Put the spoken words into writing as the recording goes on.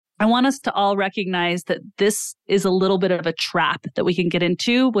I want us to all recognize that this is a little bit of a trap that we can get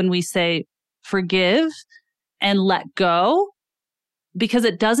into when we say forgive and let go, because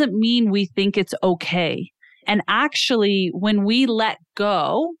it doesn't mean we think it's okay. And actually, when we let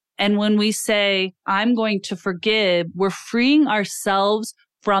go and when we say, I'm going to forgive, we're freeing ourselves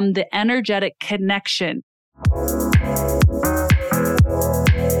from the energetic connection.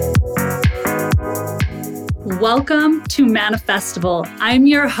 Welcome to Manifestival. I'm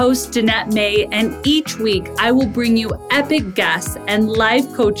your host, Danette May, and each week I will bring you epic guests and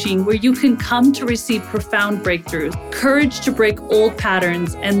live coaching where you can come to receive profound breakthroughs, courage to break old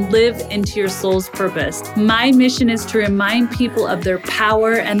patterns, and live into your soul's purpose. My mission is to remind people of their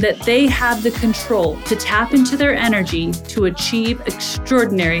power and that they have the control to tap into their energy to achieve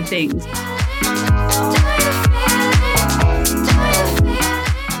extraordinary things.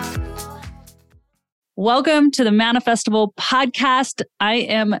 Welcome to the Manifestival podcast. I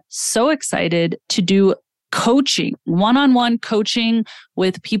am so excited to do coaching, one-on-one coaching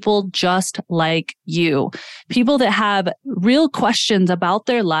with people just like you. People that have real questions about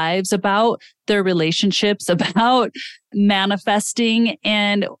their lives, about their relationships, about manifesting.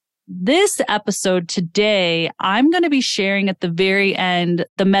 And this episode today, I'm going to be sharing at the very end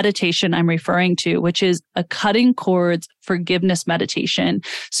the meditation I'm referring to, which is a cutting cords forgiveness meditation,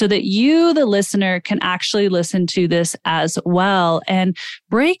 so that you, the listener, can actually listen to this as well and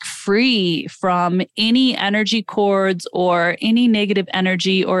break free from any energy cords or any negative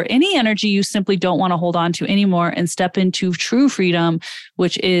energy or any energy you simply don't want to hold on to anymore and step into true freedom,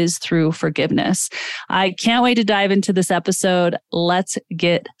 which is through forgiveness. I can't wait to dive into this episode. Let's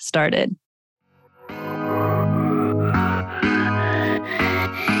get started.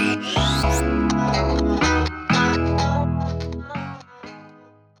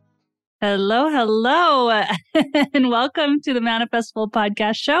 Hello, and welcome to the Manifestival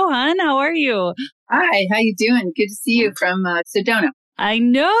podcast show, hon. How are you? Hi, how you doing? Good to see you from Sedona. I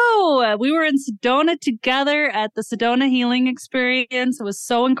know. We were in Sedona together at the Sedona Healing Experience. It was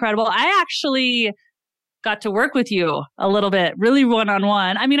so incredible. I actually got to work with you a little bit, really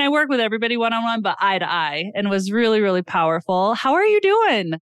one-on-one. I mean, I work with everybody one-on-one, but eye to eye, and it was really, really powerful. How are you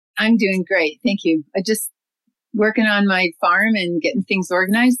doing? I'm doing great. Thank you. I just working on my farm and getting things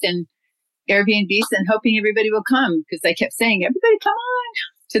organized and Airbnbs and hoping everybody will come, because I kept saying, everybody come on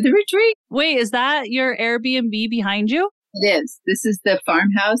to the retreat. Wait, is that your Airbnb behind you? It is. This is the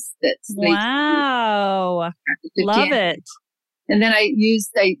farmhouse that's... Wow. Love it. And then I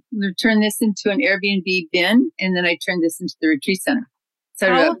turned this into an Airbnb bin, and then I turned this into the retreat center.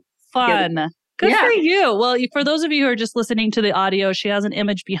 So how fun. Good for you. Well, for those of you who are just listening to the audio, she has an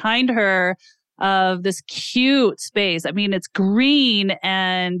image behind her of this cute space. I mean, it's green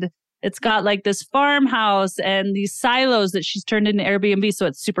and it's got like this farmhouse and these silos that she's turned into Airbnb. So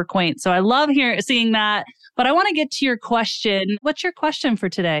it's super quaint. So I love seeing that. But I want to get to your question. What's your question for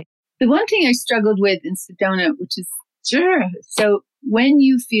today? The one thing I struggled with in Sedona, which is, so when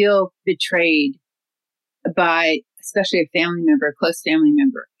you feel betrayed by especially a family member, a close family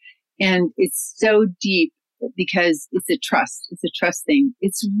member, and it's so deep because it's a trust thing.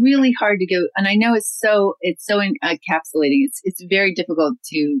 It's really hard to go. And I know it's so encapsulating. It's very difficult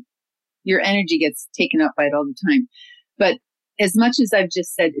your energy gets taken up by it all the time. But as much as I've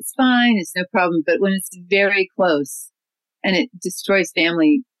just said, it's fine, it's no problem. But when it's very close and it destroys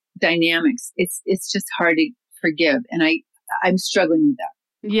family dynamics, it's just hard to forgive. And I'm struggling with that.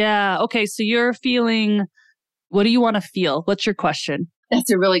 Yeah. Okay. So you're feeling, what do you want to feel? What's your question?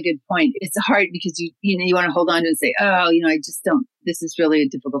 That's a really good point. It's hard because you want to hold on to and say, I just don't, this is really a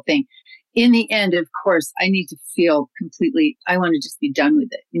difficult thing. In the end, of course, I need to feel completely, I want to just be done with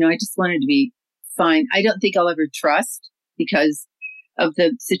it. I just want it to be fine. I don't think I'll ever trust because of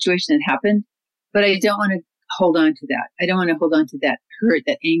the situation that happened, but I don't want to hold on to that. I don't want to hold on to that hurt,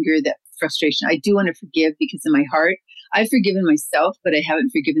 that anger, that frustration. I do want to forgive because in my heart, I've forgiven myself, but I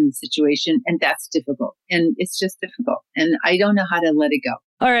haven't forgiven the situation. And that's difficult. And it's just difficult. And I don't know how to let it go.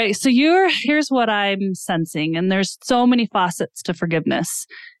 All right. So here's what I'm sensing. And there's so many facets to forgiveness,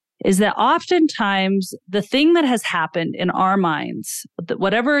 is that oftentimes the thing that has happened in our minds,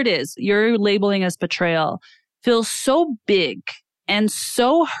 whatever it is you're labeling as betrayal, feels so big and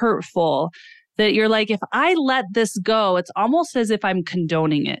so hurtful that you're like, if I let this go, it's almost as if I'm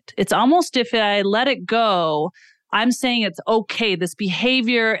condoning it. It's almost if I let it go, I'm saying it's okay. This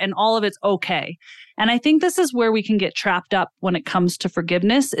behavior and all of it's okay. And I think this is where we can get trapped up when it comes to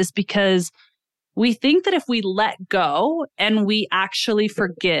forgiveness, is because we think that if we let go and we actually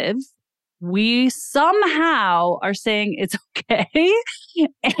forgive, we somehow are saying it's okay.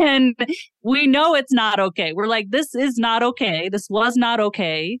 And we know it's not okay. We're like, this is not okay. This was not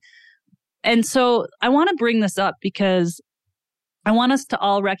okay. And so I want to bring this up because I want us to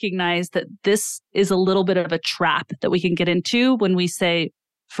all recognize that this is a little bit of a trap that we can get into when we say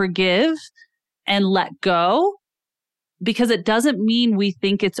forgive and let go, because it doesn't mean we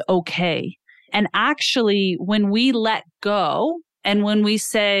think it's okay. And actually, when we let go and when we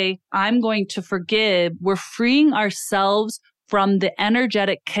say, I'm going to forgive, we're freeing ourselves from the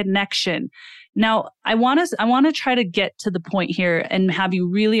energetic connection. Now, I want to try to get to the point here and have you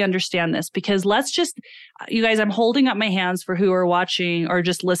really understand this, because you guys, I'm holding up my hands for who are watching or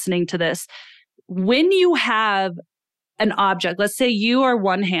just listening to this. When you have an object, let's say you are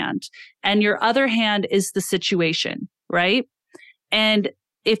one hand and your other hand is the situation, right? And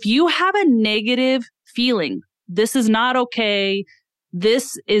if you have a negative feeling, this is not okay,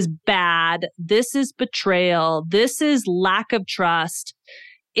 this is bad, this is betrayal, this is lack of trust,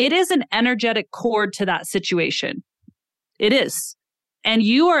 it is an energetic cord to that situation. It is. And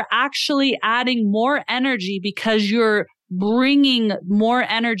you are actually adding more energy because you're bringing more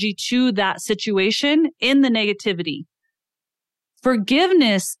energy to that situation in the negativity.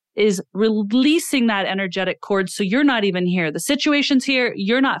 Forgiveness is releasing that energetic cord so you're not even here. The situation's here.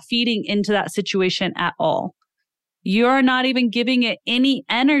 You're not feeding into that situation at all. You're not even giving it any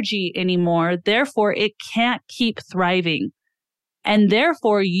energy anymore. Therefore, it can't keep thriving. And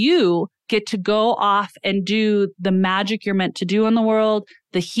therefore, you get to go off and do the magic you're meant to do in the world,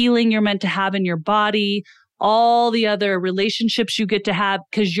 the healing you're meant to have in your body, all the other relationships you get to have,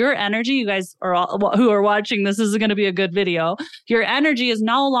 because your energy, you guys are all, who are watching this is going to be a good video. Your energy is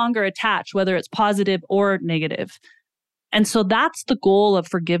no longer attached, whether it's positive or negative. And so that's the goal of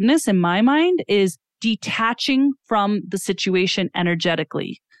forgiveness in my mind, is detaching from the situation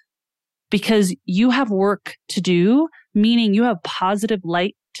energetically, because you have work to do, meaning you have positive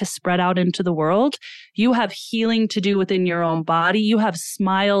light to spread out into the world. You have healing to do within your own body. You have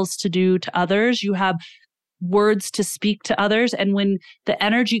smiles to do to others. You have words to speak to others. And when the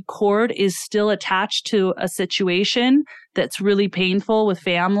energy cord is still attached to a situation that's really painful with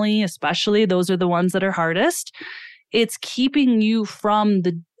family, especially, those are the ones that are hardest, it's keeping you from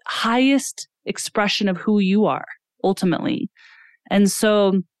the highest expression of who you are ultimately. And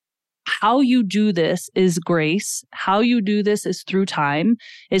so how you do this is grace. How you do this is through time.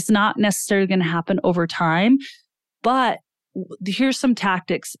 It's not necessarily going to happen over time, but here's some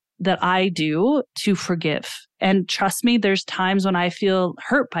tactics that I do to forgive. And trust me, there's times when I feel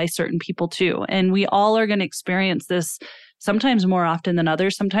hurt by certain people too. And we all are going to experience this sometimes more often than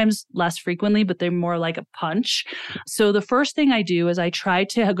others, sometimes less frequently, but they're more like a punch. So the first thing I do is I try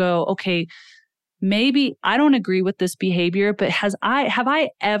to go, okay, maybe I don't agree with this behavior, but have I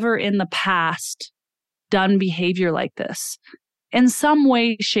ever in the past done behavior like this in some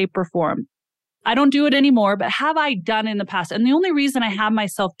way, shape, or form? I don't do it anymore, but have I done in the past? And the only reason I have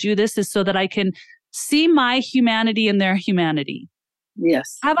myself do this is so that I can see my humanity in their humanity.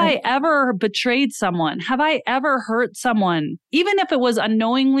 Yes. Have I ever betrayed someone? Have I ever hurt someone? Even if it was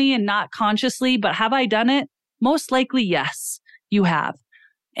unknowingly and not consciously, but have I done it? Most likely, yes, you have.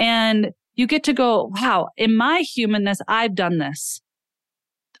 And you get to go, wow, in my humanness, I've done this.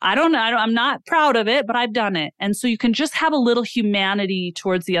 I'm not proud of it, but I've done it. And so you can just have a little humanity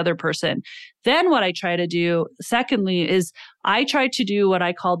towards the other person. Then what I try to do, secondly, is I try to do what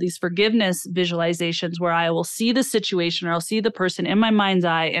I call these forgiveness visualizations, where I will see the situation or I'll see the person in my mind's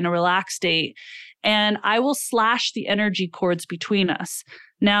eye in a relaxed state, and I will slash the energy cords between us.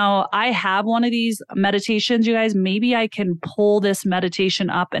 Now, I have one of these meditations, you guys. Maybe I can pull this meditation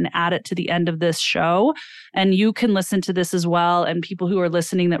up and add it to the end of this show. And you can listen to this as well. And people who are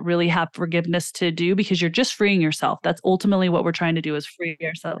listening that really have forgiveness to do, because you're just freeing yourself. That's ultimately what we're trying to do, is free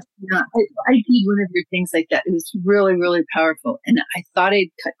ourselves. Yeah, I did one of your things like that. It was really, really powerful. And I thought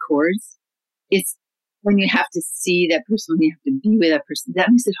I'd cut cords. It's when you have to see that person, when you have to be with that person, that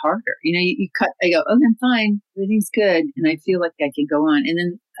makes it harder. You know, you cut, I go, oh, I'm fine. Everything's good. And I feel like I can go on. And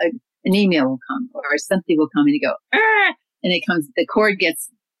then an email will come or something will come and you go, ah, and it comes, the cord gets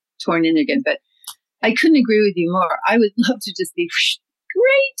torn in again. But I couldn't agree with you more. I would love to just be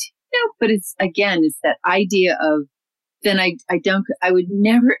great. No, but it's that idea of, then I would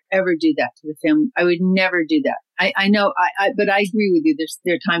never, ever do that to the family. I would never do that. I know, but I agree with you.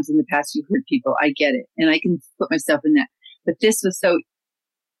 There are times in the past you hurt people. I get it. And I can put myself in that. But this was so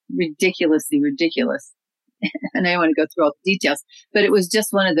ridiculously ridiculous. And I don't want to go through all the details, but it was just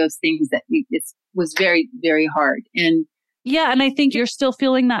one of those things that it was very, very hard. And Yeah. And I think you're still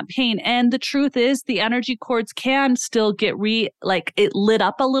feeling that pain. And the truth is the energy cords can still get it lit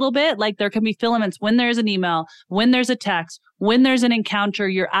up a little bit. Like there can be filaments when there's an email, when there's a text, when there's an encounter,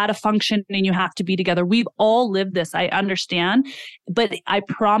 you're at a function and you have to be together. We've all lived this. I understand. But I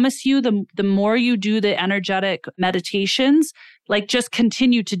promise you, the more you do the energetic meditations, like just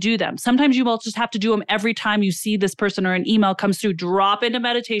continue to do them. Sometimes you will just have to do them every time you see this person or an email comes through. Drop into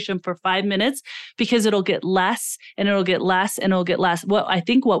meditation for 5 minutes because it'll get less and it'll get less and it'll get less. Well, I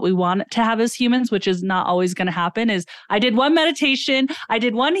think what we want to have as humans, which is not always going to happen, is I did one meditation, I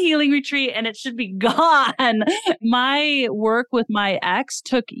did one healing retreat, and it should be gone. My work with my ex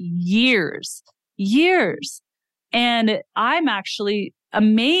took years. And I'm actually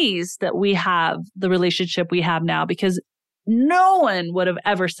amazed that we have the relationship we have now because no one would have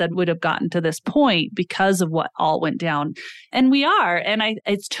ever said would have gotten to this point because of what all went down. And we are. And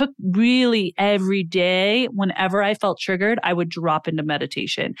it took really every day, whenever I felt triggered, I would drop into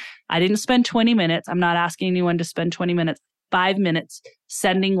meditation. I didn't spend 20 minutes. I'm not asking anyone to spend 20 minutes, 5 minutes,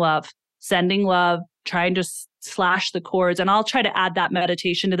 sending love, trying to slash the cords. And I'll try to add that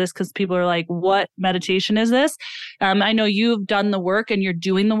meditation to this because people are like, what meditation is this? I know you've done the work and you're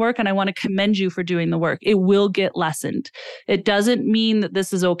doing the work, and I want to commend you for doing the work. It will get lessened. It doesn't mean that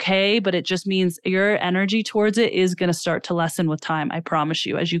this is okay, but it just means your energy towards it is going to start to lessen with time. I promise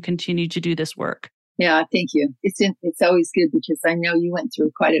you, as you continue to do this work. Yeah, thank you. It's always good because I know you went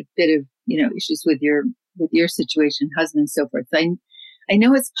through quite a bit of, issues with your situation, husband and so forth. So I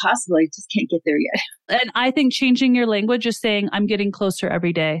know it's possible. I just can't get there yet. And I think changing your language is saying, I'm getting closer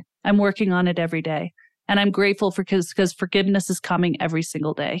every day. I'm working on it every day. And I'm grateful because forgiveness is coming every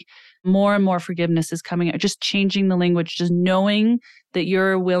single day. More and more forgiveness is coming. Just changing the language, just knowing that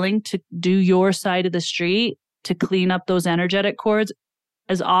you're willing to do your side of the street to clean up those energetic cords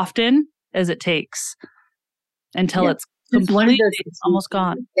as often as it takes until it's completely almost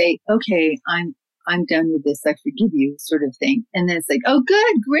gone. Say, okay, I'm done with this. I forgive you, sort of thing. And then it's like, oh,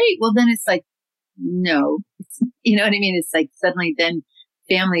 good, great. Well, then it's like, no, you know what I mean? It's like suddenly then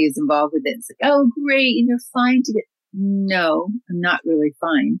family is involved with it. It's like, oh, great. And you're fine to get, no, I'm not really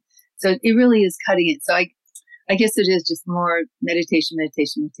fine. So it really is cutting it. So I guess it is just more meditation,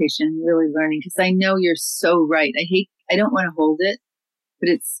 really learning. Cause I know you're so right. I don't want to hold it, but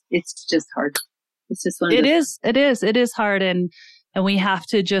it's just hard. It's just one of those. It is hard. And we have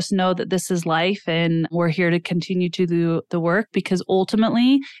to just know that this is life and we're here to continue to do the work because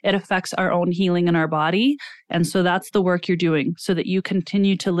ultimately it affects our own healing in our body. And so that's the work you're doing so that you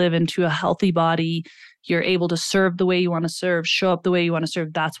continue to live into a healthy body. You're able to serve the way you want to serve, show up the way you want to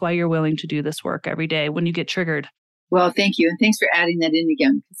serve. That's why you're willing to do this work every day when you get triggered. Well, thank you. And thanks for adding that in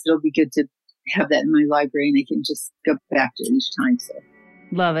again because it'll be good to have that in my library and I can just go back to it each time. So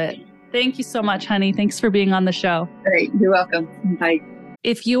love it. Thank you so much, honey. Thanks for being on the show. All right. You're welcome. Bye.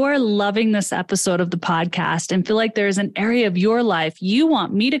 If you are loving this episode of the podcast and feel like there's an area of your life you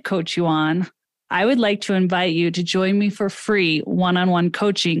want me to coach you on, I would like to invite you to join me for free one-on-one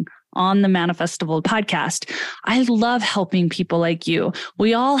coaching on the Manifestival podcast. I love helping people like you.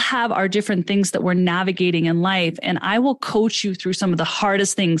 We all have our different things that we're navigating in life, and I will coach you through some of the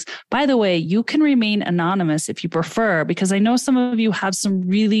hardest things. By the way, you can remain anonymous if you prefer, because I know some of you have some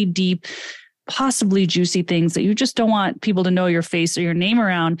really deep, possibly juicy things that you just don't want people to know your face or your name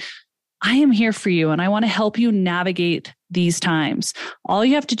around. I am here for you, and I want to help you navigate these times. All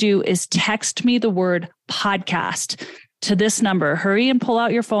you have to do is text me the word podcast to this number. Hurry and pull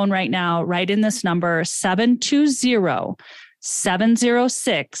out your phone right now. Write in this number,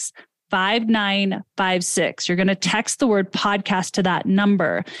 720-706-5956. You're going to text the word podcast to that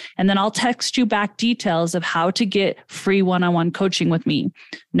number. And then I'll text you back details of how to get free one-on-one coaching with me.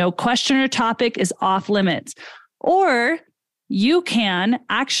 No question or topic is off limits. Or you can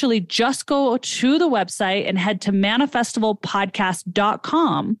actually just go to the website and head to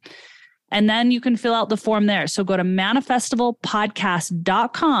manifestivalpodcast.com. And then you can fill out the form there. So go to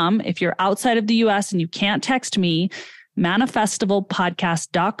manifestivalpodcast.com. If you're outside of the US and you can't text me,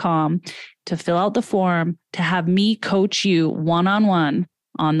 manifestivalpodcast.com to fill out the form to have me coach you one-on-one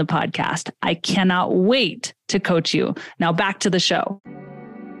on the podcast. I cannot wait to coach you. Now back to the show.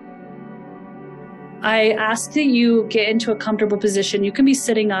 I ask that you get into a comfortable position. You can be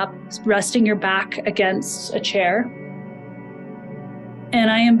sitting up, resting your back against a chair. And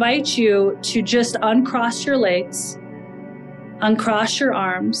I invite you to just uncross your legs, uncross your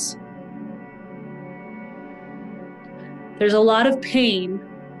arms. There's a lot of pain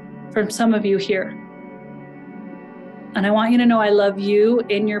from some of you here. And I want you to know I love you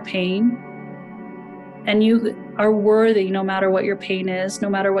in your pain. And you are worthy no matter what your pain is, no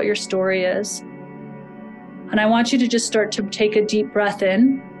matter what your story is. And I want you to just start to take a deep breath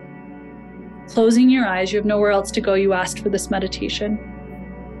in, closing your eyes. You have nowhere else to go. You asked for this meditation.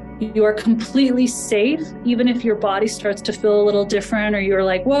 You are completely safe, even if your body starts to feel a little different, or you're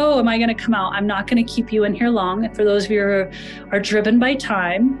like, whoa, am I going to come out? I'm not going to keep you in here long. And for those of you who are driven by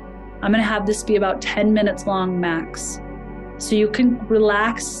time, I'm going to have this be about 10 minutes long max. So you can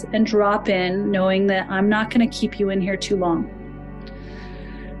relax and drop in, knowing that I'm not going to keep you in here too long.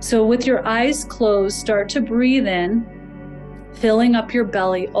 So with your eyes closed, start to breathe in, filling up your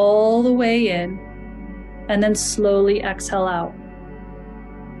belly all the way in, and then slowly exhale out.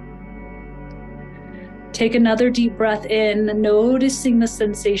 Take another deep breath in, noticing the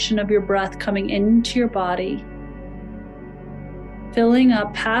sensation of your breath coming into your body, filling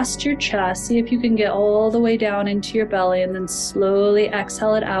up past your chest. See if you can get all the way down into your belly, and then slowly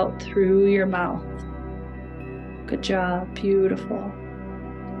exhale it out through your mouth. Good job. Beautiful.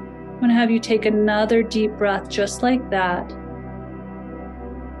 I'm going to have you take another deep breath just like that,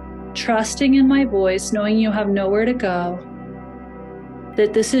 trusting in my voice, knowing you have nowhere to go,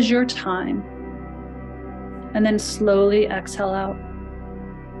 that this is your time. And then slowly exhale out.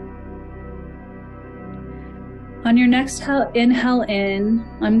 On your next inhale in,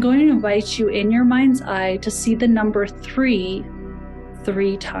 I'm going to invite you in your mind's eye to see the number 3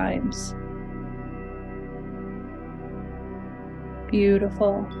 times.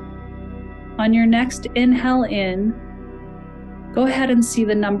 Beautiful. On your next inhale in, go ahead and see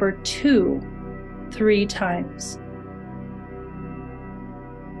the number 2 3 times.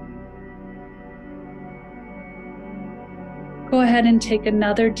 Go ahead and take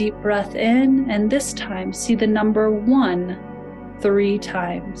another deep breath in, and this time see the number 1 3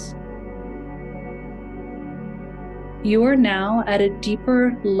 times. You are now at a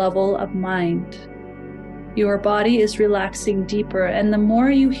deeper level of mind. Your body is relaxing deeper, and the more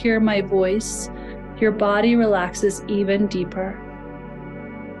you hear my voice, your body relaxes even deeper.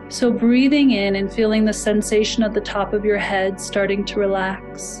 So breathing in and feeling the sensation at the top of your head starting to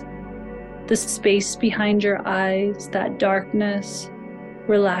relax. The space behind your eyes, that darkness,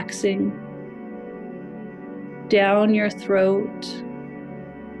 relaxing. Down your throat,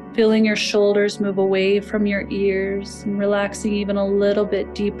 feeling your shoulders move away from your ears and relaxing even a little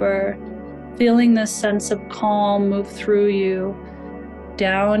bit deeper. Feeling this sense of calm move through you,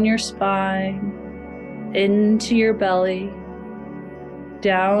 down your spine, into your belly,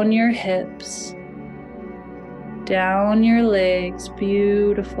 down your hips, down your legs.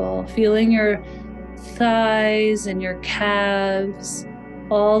 Beautiful. Feeling your thighs and your calves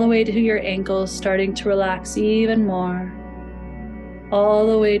all the way to your ankles starting to relax even more, all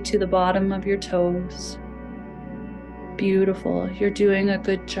the way to the bottom of your toes. Beautiful. You're doing a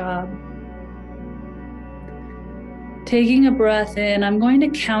good job. Taking a breath in, I'm going to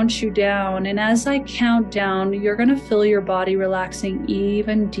count you down, and as I count down, you're going to feel your body relaxing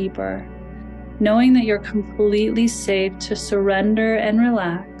even deeper, knowing that you're completely safe to surrender and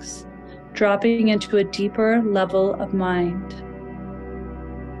relax, dropping into a deeper level of mind.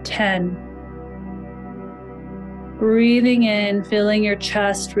 10. Breathing in, feeling your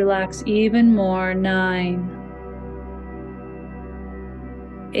chest relax even more.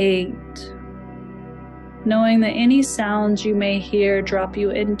 9. 8. Knowing that any sounds you may hear drop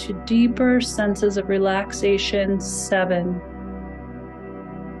you into deeper senses of relaxation. 7.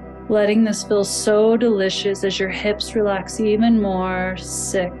 Letting this feel so delicious as your hips relax even more.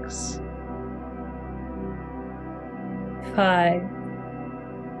 6. 5.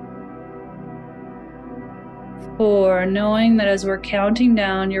 4. Knowing that as we're counting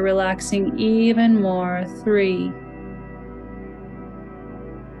down, you're relaxing even more. 3.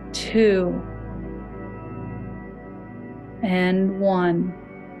 2. And 1.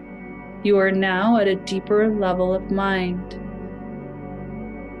 You are now at a deeper level of mind.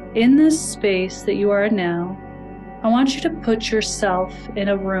 In this space that you are now, I want you to put yourself in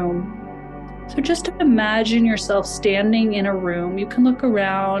a room. So just imagine yourself standing in a room. You can look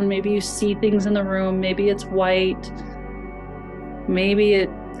around, maybe you see things in the room, maybe it's white, maybe it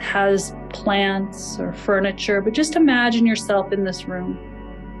has plants or furniture, but just imagine yourself in this room.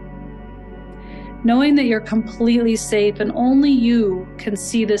 Knowing that you're completely safe and only you can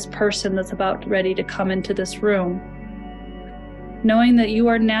see this person that's about ready to come into this room. Knowing that you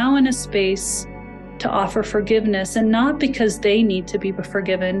are now in a space to offer forgiveness, and not because they need to be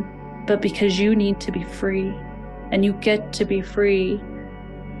forgiven, but because you need to be free, and you get to be free.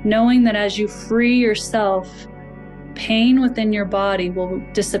 Knowing that as you free yourself, pain within your body will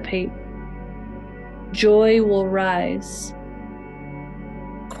dissipate. Joy will rise.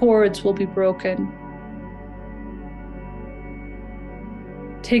 Cords will be broken.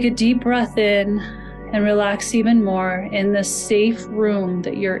 Take a deep breath in and relax even more in this safe room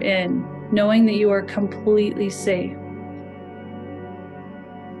that you're in, knowing that you are completely safe.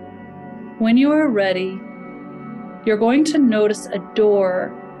 When you are ready, you're going to notice a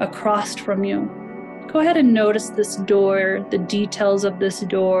door across from you. Go ahead and notice this door, the details of this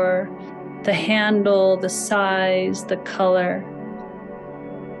door, the handle, the size, the color.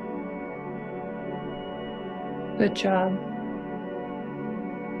 Good job.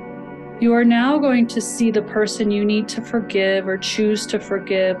 You are now going to see the person you need to forgive or choose to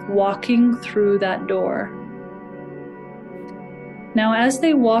forgive walking through that door. Now, as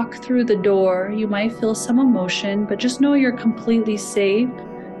they walk through the door, you might feel some emotion, but just know you're completely safe.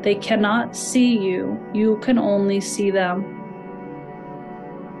 They cannot see you. You can only see them.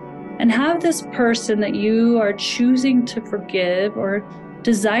 And have this person that you are choosing to forgive or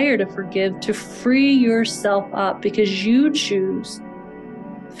desire to forgive to free yourself up, because you choose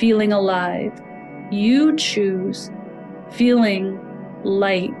feeling alive. You choose feeling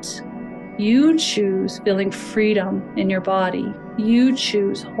light. You choose feeling freedom in your body. You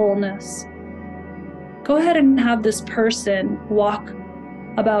choose wholeness. Go ahead and have this person walk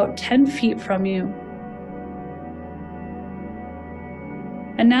about 10 feet from you.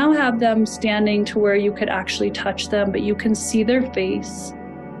 And now have them standing to where you could actually touch them, but you can see their face.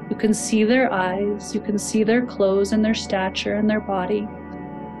 You can see their eyes. You can see their clothes and their stature and their body.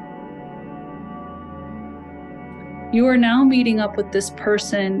 You are now meeting up with this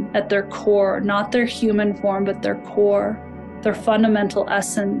person at their core, not their human form, but their core, their fundamental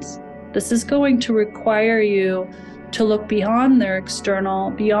essence. This is going to require you to look beyond their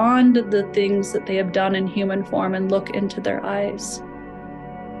external, beyond the things that they have done in human form, and look into their eyes.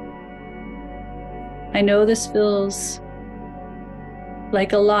 I know this feels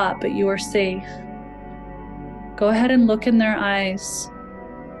like a lot, but you are safe. Go ahead and look in their eyes.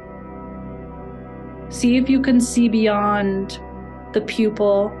 See if you can see beyond the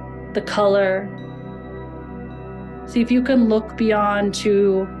pupil, the color. See if you can look beyond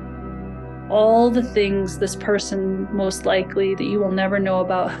to all the things this person, most likely, that you will never know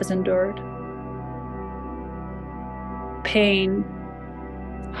about, has endured. Pain,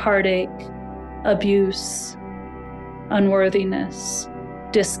 heartache, abuse, unworthiness,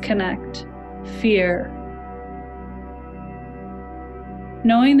 disconnect, fear.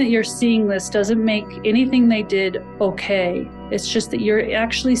 Knowing that you're seeing this doesn't make anything they did okay. It's just that you're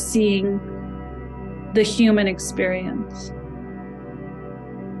actually seeing the human experience.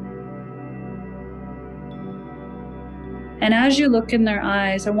 And as you look in their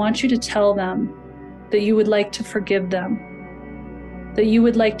eyes, I want you to tell them that you would like to forgive them, that you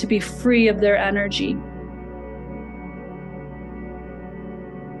would like to be free of their energy.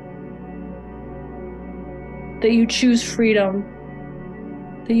 That you choose freedom,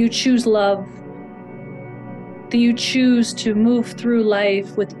 that you choose love, that you choose to move through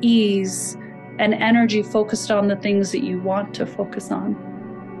life with ease and energy focused on the things that you want to focus on.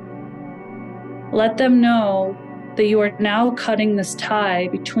 Let them know that you are now cutting this tie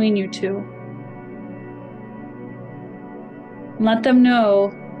between you two. Let them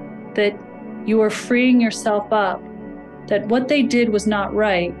know that you are freeing yourself up, that what they did was not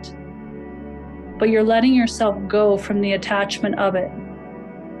right, but you're letting yourself go from the attachment of it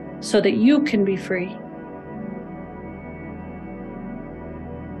so that you can be free.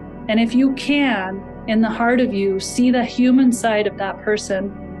 And if you can, in the heart of you, see the human side of that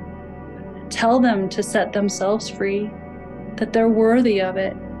person, tell them to set themselves free, that they're worthy of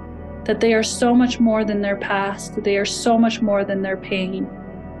it, that they are so much more than their past, that they are so much more than their pain.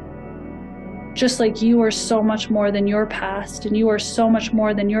 Just like you are so much more than your past, and you are so much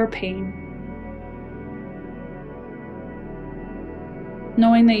more than your pain.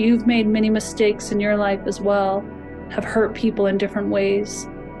 Knowing that you've made many mistakes in your life as well, have hurt people in different ways.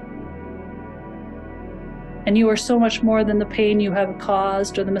 And you are so much more than the pain you have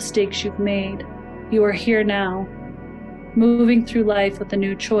caused or the mistakes you've made. You are here now, moving through life with a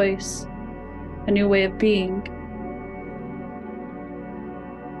new choice, a new way of being.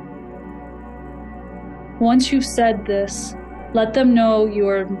 Once you've said this, let them know you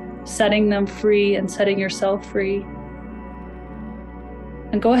are setting them free and setting yourself free.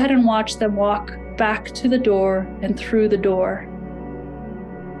 And go ahead and watch them walk back to the door and through the door.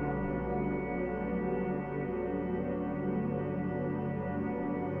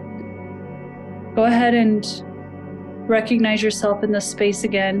 Go ahead and recognize yourself in this space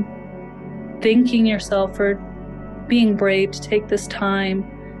again, thanking yourself for being brave to take this time,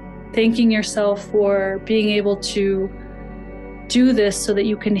 thanking yourself for being able to do this so that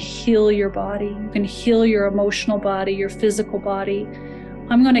you can heal your body, you can heal your emotional body, your physical body,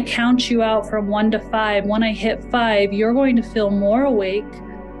 I'm going to count you out from 1 to 5. When I hit 5, you're going to feel more awake,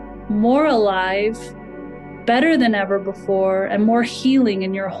 more alive, better than ever before, and more healing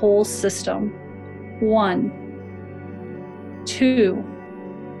in your whole system. 1, 2,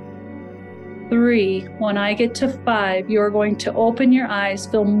 3. When I get to 5, you're going to open your eyes,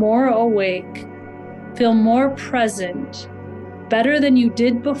 feel more awake, feel more present, better than you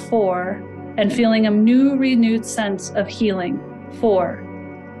did before, and feeling a new, renewed sense of healing. 4,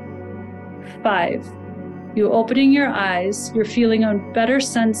 5. You opening your eyes, you're feeling a better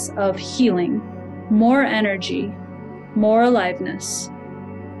sense of healing, more energy, more aliveness,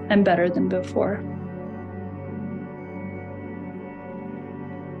 and better than before.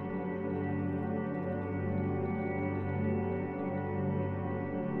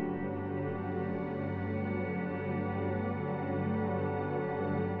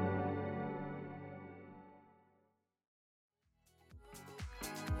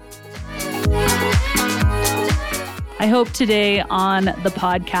 I hope today on the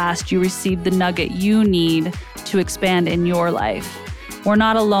podcast you received the nugget you need to expand in your life. We're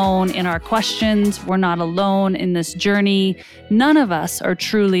not alone in our questions. We're not alone in this journey. None of us are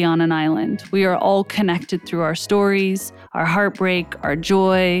truly on an island. We are all connected through our stories, our heartbreak, our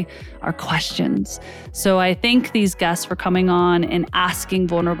joy, our questions. So I thank these guests for coming on and asking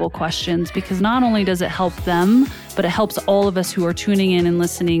vulnerable questions, because not only does it help them, but it helps all of us who are tuning in and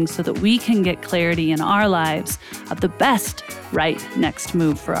listening so that we can get clarity in our lives of the best right next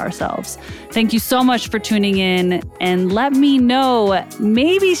move for ourselves. Thank you so much for tuning in, and let me know,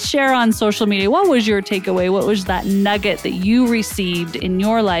 maybe share on social media, what was your takeaway? What was that nugget that you received in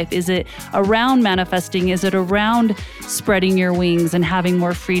your life? Is it around manifesting? Is it around spreading your wings and having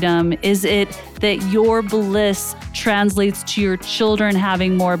more freedom? Is it that your bliss translates to your children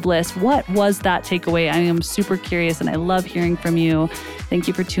having more bliss? What was that takeaway? I am super curious and I love hearing from you. Thank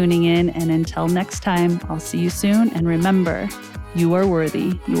you for tuning in. And until next time, I'll see you soon. And remember, you are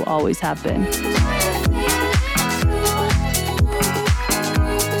worthy. You always have been.